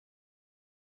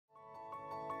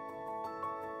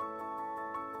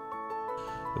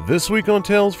This week on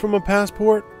Tales from a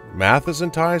Passport, Mathis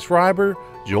and Theis Riiber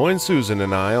join Susan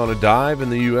and I on a dive in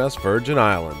the U.S. Virgin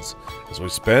Islands as we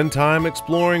spend time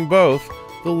exploring both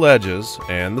the Ledges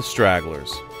and the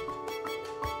Stragglers.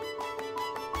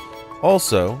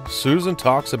 Also, Susan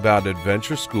talks about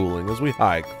adventure schooling as we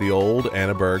hike the old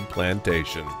Annaberg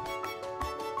plantation.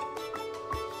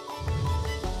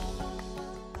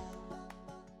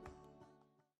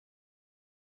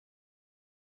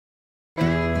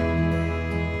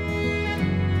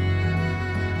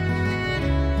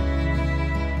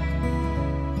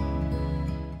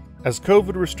 As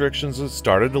COVID restrictions have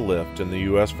started to lift in the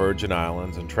U.S. Virgin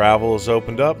Islands and travel has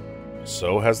opened up,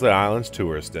 so has the island's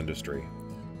tourist industry.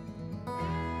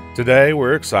 Today,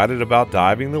 we're excited about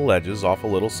diving the Ledges off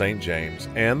of Little St. James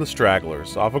and the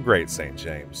Stragglers off of Great St.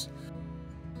 James.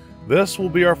 This will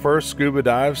be our first scuba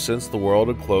dive since the world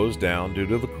had closed down due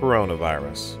to the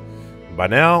coronavirus. By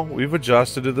now, we've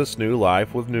adjusted to this new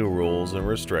life with new rules and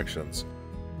restrictions.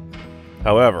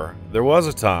 However, there was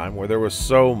a time where there was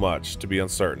so much to be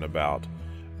uncertain about.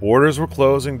 Borders were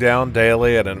closing down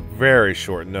daily at a very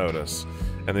short notice,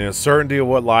 and the uncertainty of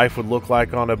what life would look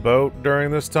like on a boat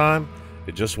during this time,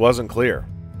 it just wasn't clear.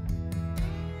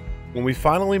 When we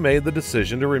finally made the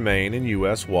decision to remain in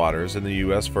U.S. waters in the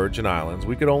U.S. Virgin Islands,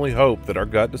 we could only hope that our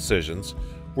gut decisions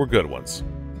were good ones.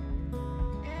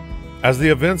 As the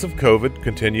events of COVID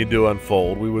continued to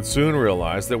unfold, we would soon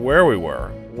realize that where we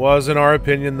were was, in our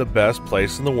opinion, the best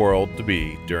place in the world to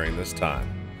be during this time.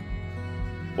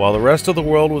 While the rest of the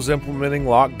world was implementing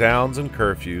lockdowns and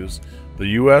curfews, the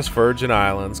U.S. Virgin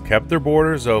Islands kept their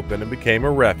borders open and became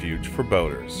a refuge for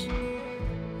boaters.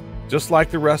 Just like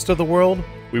the rest of the world,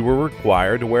 we were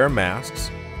required to wear masks,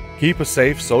 keep a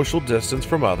safe social distance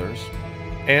from others,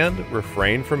 and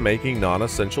refrain from making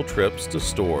non-essential trips to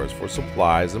stores for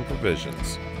supplies and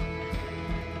provisions.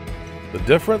 The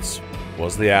difference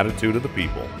was the attitude of the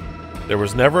people. There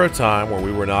was never a time where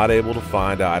we were not able to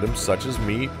find items such as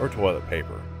meat or toilet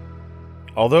paper.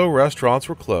 Although restaurants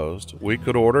were closed, we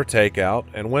could order takeout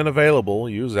and, when available,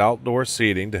 use outdoor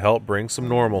seating to help bring some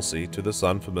normalcy to this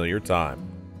unfamiliar time.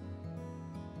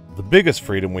 The biggest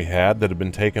freedom we had that had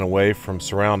been taken away from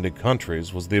surrounding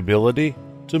countries was the ability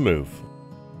to move.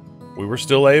 We were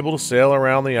still able to sail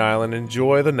around the island and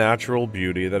enjoy the natural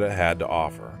beauty that it had to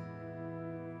offer.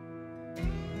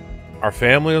 Our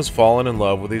family has fallen in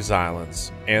love with these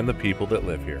islands and the people that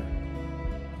live here.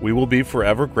 We will be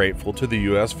forever grateful to the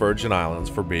U.S. Virgin Islands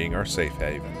for being our safe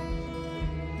haven.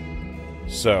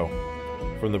 So,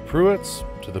 from the Pruitts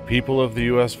to the people of the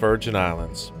U.S. Virgin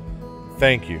Islands,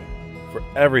 thank you for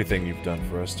everything you've done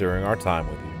for us during our time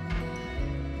with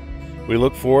you. We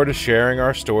look forward to sharing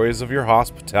our stories of your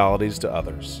hospitalities to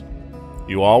others.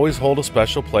 You always hold a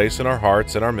special place in our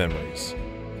hearts and our memories,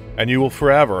 and you will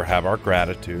forever have our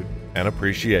gratitude and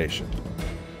appreciation.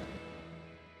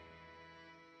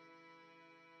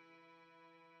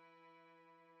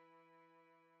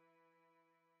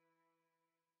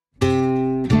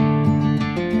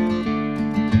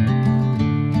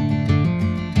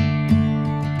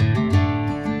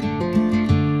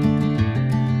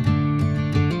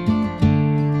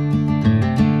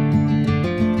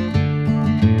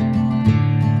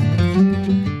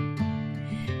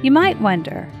 You might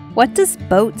wonder, what does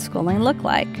boat schooling look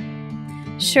like?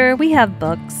 Sure, we have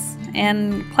books,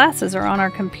 and classes are on our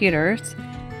computers.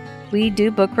 We do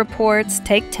book reports,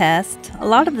 take tests, a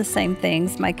lot of the same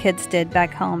things my kids did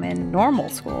back home in normal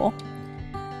school.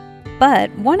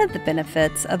 But one of the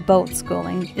benefits of boat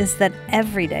schooling is that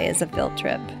every day is a field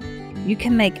trip. You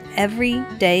can make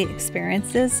everyday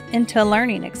experiences into a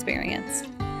learning experience.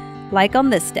 Like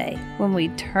on this day, when we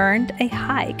turned a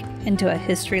hike into a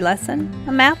history lesson,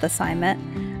 a math assignment,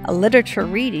 a literature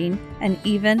reading, and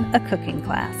even a cooking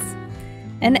class.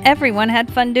 And everyone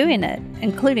had fun doing it,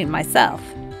 including myself.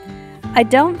 I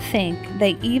don't think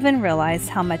they even realized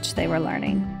how much they were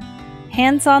learning.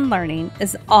 Hands-on learning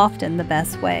is often the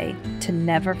best way to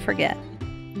never forget.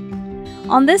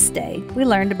 On this day, we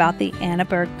learned about the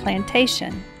Annaberg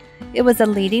plantation. It was a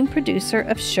leading producer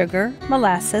of sugar,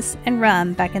 molasses, and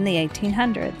rum back in the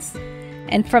 1800s.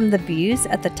 And from the views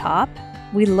at the top,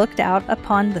 we looked out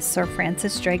upon the Sir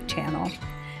Francis Drake Channel,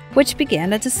 which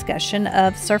began a discussion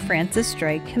of Sir Francis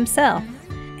Drake himself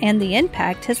and the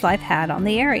impact his life had on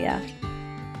the area.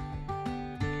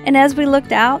 And as we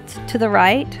looked out to the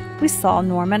right, we saw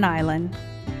Norman Island,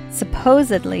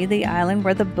 supposedly the island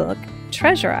where the book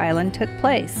Treasure Island took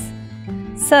place.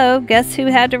 So guess who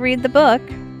had to read the book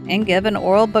and give an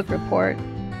oral book report?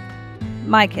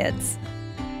 My kids.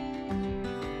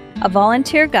 A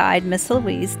volunteer guide, Miss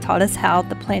Louise, taught us how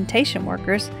the plantation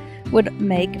workers would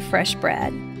make fresh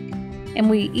bread. and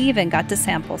we even got to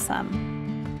sample some.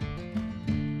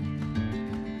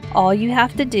 All you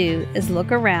have to do is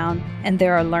look around, and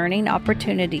there are learning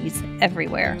opportunities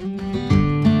everywhere.